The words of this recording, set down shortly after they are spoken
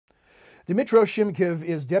Dmytro Shymkiv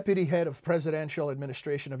is Deputy Head of Presidential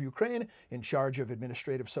Administration of Ukraine, in charge of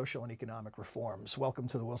administrative, social, and economic reforms. Welcome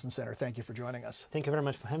to the Wilson Center. Thank you for joining us. Thank you very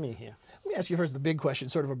much for having me here. Let me ask you first the big question,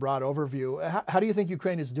 sort of a broad overview. How do you think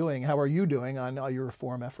Ukraine is doing? How are you doing on all your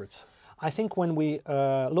reform efforts? I think when we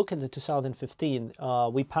look at the 2015,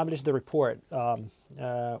 we published the report on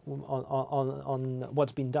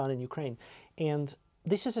what's been done in Ukraine. And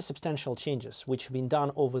this is a substantial changes which have been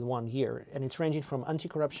done over 1 year, and it's ranging from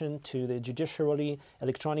anti-corruption to the judiciary,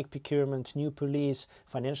 electronic procurement, new police,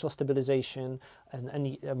 financial stabilization,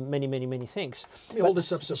 and many things. Let me hold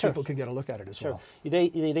this up so people can get a look at it as well.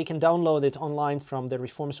 They can download it online from the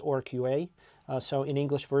reforms.org UA, so in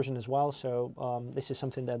English version as well. So this is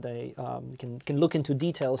something that they can look into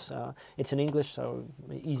details. It's in English, so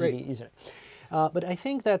easier. But I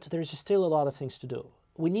think that there's still a lot of things to do.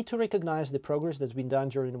 We need to recognize the progress that's been done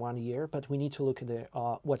during 1 year, but we need to look at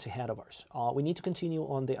what's ahead of us. We need to continue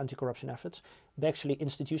on the anti-corruption efforts. The actually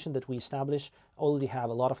institution that we establish already have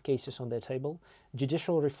a lot of cases on their table.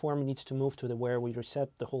 Judicial reform needs to move to where we reset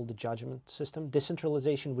the whole judgment system.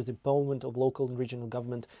 Decentralization with the involvement of local and regional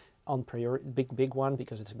government on priority, big one,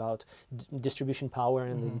 because it's about distribution power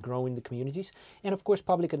and growing the communities. And of course,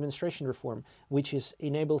 public administration reform, which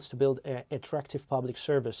enables to build an attractive public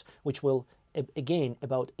service, which will again,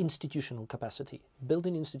 about institutional capacity.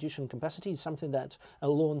 Building institutional capacity is something that's a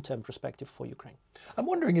long-term perspective for Ukraine. I'm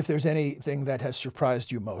wondering if there's anything that has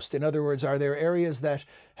surprised you most. In other words, are there areas that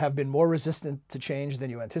have been more resistant to change than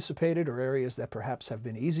you anticipated, or areas that perhaps have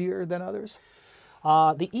been easier than others?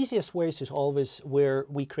 The easiest ways is always where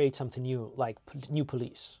we create something new, like new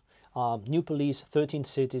police. New police, 13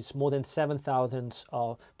 cities, more than 7,000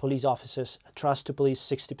 police officers, trust to police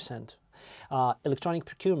 60%. Electronic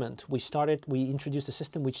procurement, we introduced a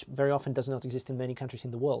system which very often does not exist in many countries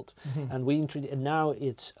in the world. And now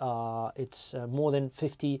it's more than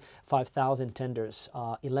 55,000 tenders,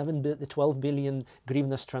 12 billion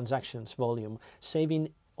hryvnias transactions volume, saving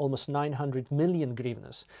almost 900 million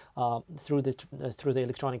hryvnias through the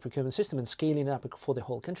electronic procurement system and scaling up for the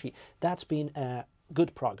whole country. That's been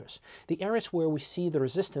good progress. The areas where we see the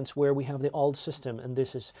resistance, where we have the old system, and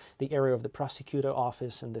this is the area of the prosecutor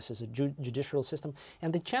office, and this is a judicial system,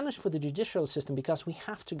 and the challenge for the judicial system, because we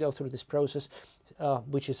have to go through this process,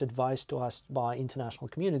 which is advised to us by international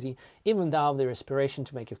community, even though there is aspiration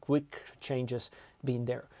to make a quick changes being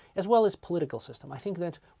there, as well as political system. I think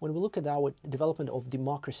that when we look at our development of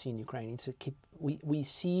democracy in Ukraine, we're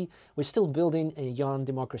still building a young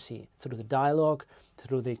democracy through the dialogue,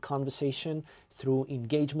 through the conversation, through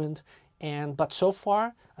engagement. But so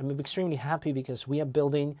far, I'm extremely happy because we are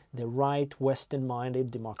building the right Western-minded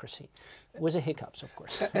democracy, with the hiccups, of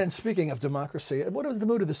course. And speaking of democracy, what is the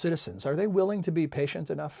mood of the citizens? Are they willing to be patient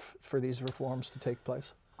enough for these reforms to take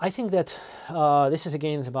place? I think that this is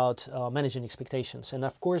again about managing expectations, and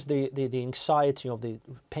of course the anxiety of the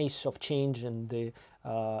pace of change and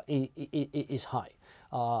is high.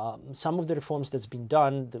 Some of the reforms that's been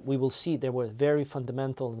done, that we will see, they were very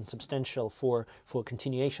fundamental and substantial for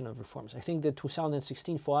continuation of reforms. I think that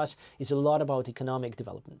 2016 for us is a lot about economic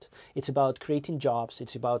development. It's about creating jobs,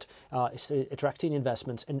 it's about attracting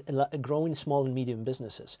investments and growing small and medium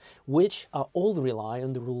businesses, which all rely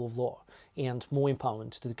on the rule of law and more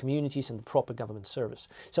empowerment to the communities and the proper government service.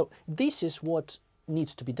 So this is what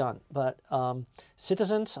needs to be done. But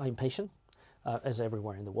citizens are impatient. As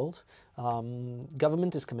everywhere in the world.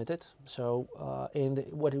 Government is committed. So, and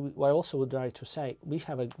what I also would like to say, we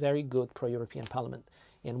have a very good pro-European parliament,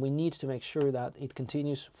 and we need to make sure that it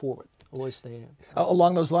continues forward.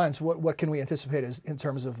 Along those lines, what can we anticipate in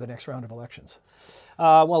terms of the next round of elections?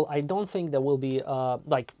 Well, I don't think there will be,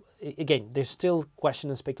 again, there's still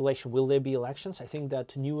question and speculation. Will there be elections? I think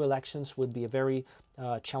that new elections would be very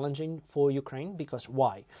challenging for Ukraine. Because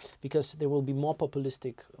why? Because there will be more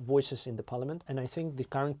populistic voices in the parliament, and I think the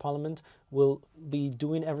current parliament will be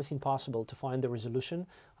doing everything possible to find the resolution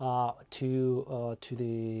to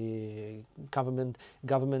the government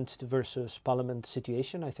versus parliament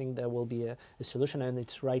situation. I think there will be a solution, and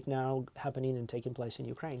it's right now happening and taking place in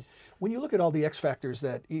Ukraine. When you look at all the X factors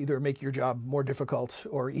that either make your job more difficult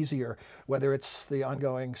or easier, whether it's the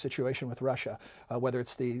ongoing situation with Russia, whether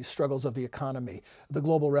it's the struggles of the economy, the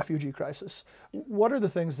global refugee crisis, what are the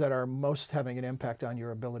things that are most having an impact on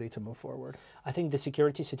your ability to move forward? I think the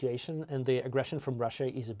security situation and the aggression from Russia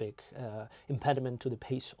is a big impediment to the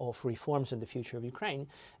pace of reforms in the future of Ukraine,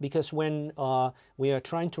 because when we are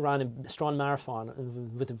trying to run a strong marathon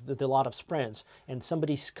with a lot of sprints, and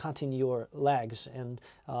somebody's cutting your legs, and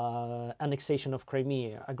annexation of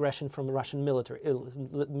Crimea, aggression from Russian military,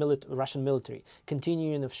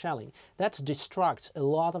 continuing of shelling, that distracts a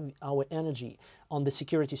lot of our energy on the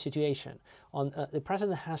security situation. The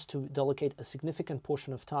president has to allocate a significant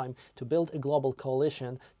portion of time to build a global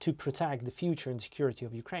coalition to protect the future and security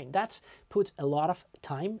of Ukraine. That's put a lot of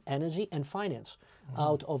time, energy, and finance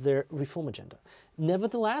out of their reform agenda.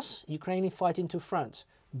 Nevertheless, Ukraine is fighting two fronts,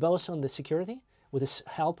 both on the security, with the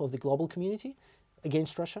help of the global community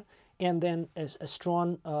against Russia, and then a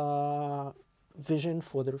strong vision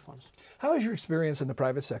for the reforms. How has your experience in the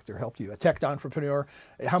private sector helped you? A tech entrepreneur,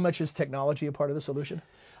 how much is technology a part of the solution?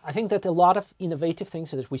 I think that a lot of innovative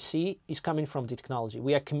things that we see is coming from the technology.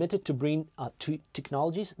 We are committed to bring to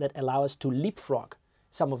technologies that allow us to leapfrog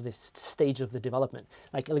some of the stage of the development,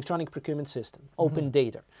 like electronic procurement system, open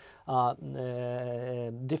data,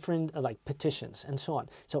 different like petitions and so on.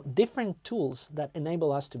 So different tools that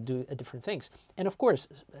enable us to do different things. And of course,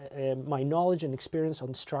 my knowledge and experience on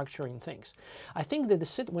structuring things. I think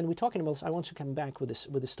that when we're talking about this, I want to come back with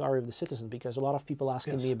the story of the citizen, because a lot of people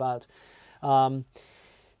asking me about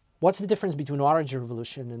what's the difference between Orange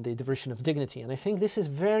Revolution and the Revolution of Dignity? And I think this is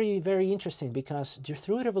very, very interesting, because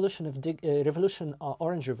through a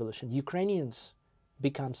Orange Revolution, Ukrainians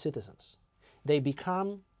become citizens. They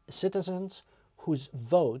become citizens whose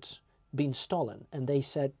votes been stolen, and they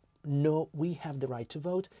said, no, we have the right to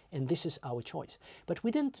vote, and this is our choice. But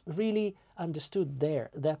we didn't really understood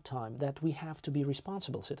that time that we have to be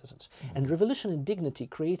responsible citizens. And Revolution and Dignity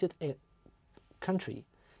created a country,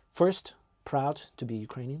 first, proud to be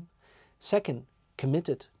Ukrainian, second,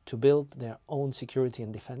 committed to build their own security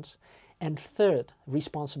and defense, and third,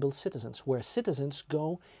 responsible citizens, where citizens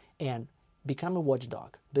go and become a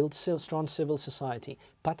watchdog, build strong civil society,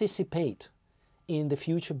 participate in the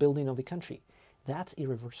future building of the country. That's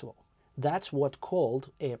irreversible. That's what called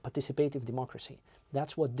a participative democracy.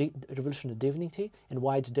 That's what Revolution of Dignity, and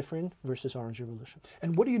why it's different versus Orange Revolution.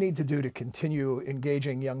 And what do you need to do to continue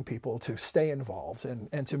engaging young people to stay involved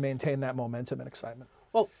and to maintain that momentum and excitement?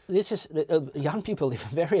 Well, this is young people live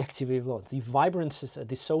very actively involved. The vibrance,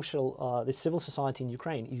 the civil society in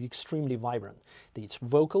Ukraine is extremely vibrant. It's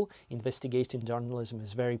vocal, investigative journalism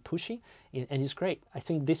is very pushy, and it's great. I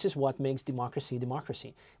think this is what makes democracy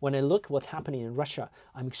democracy. When I look what's happening in Russia,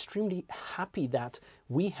 I'm extremely happy that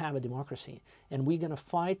we have a democracy, and we're going to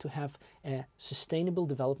fight to have a sustainable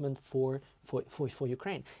development for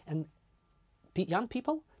Ukraine. And young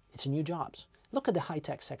people, it's new jobs. Look at the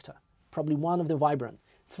high-tech sector. Probably one of the vibrant,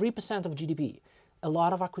 3% of GDP, a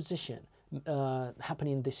lot of acquisition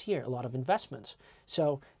happening this year, a lot of investments.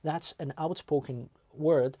 So that's an outspoken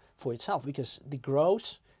word for itself, because the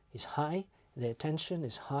growth is high, the attention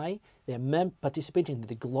is high, they're participating in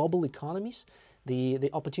the global economies, the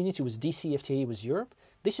opportunity with DCFTA with Europe.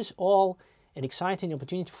 This is all an exciting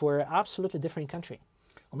opportunity for an absolutely different country.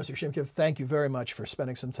 Well, Mr. Shymkiv, thank you very much for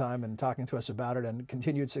spending some time and talking to us about it, and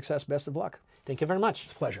continued success. Best of luck. Thank you very much.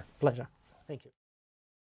 It's a pleasure. Pleasure. Thank you.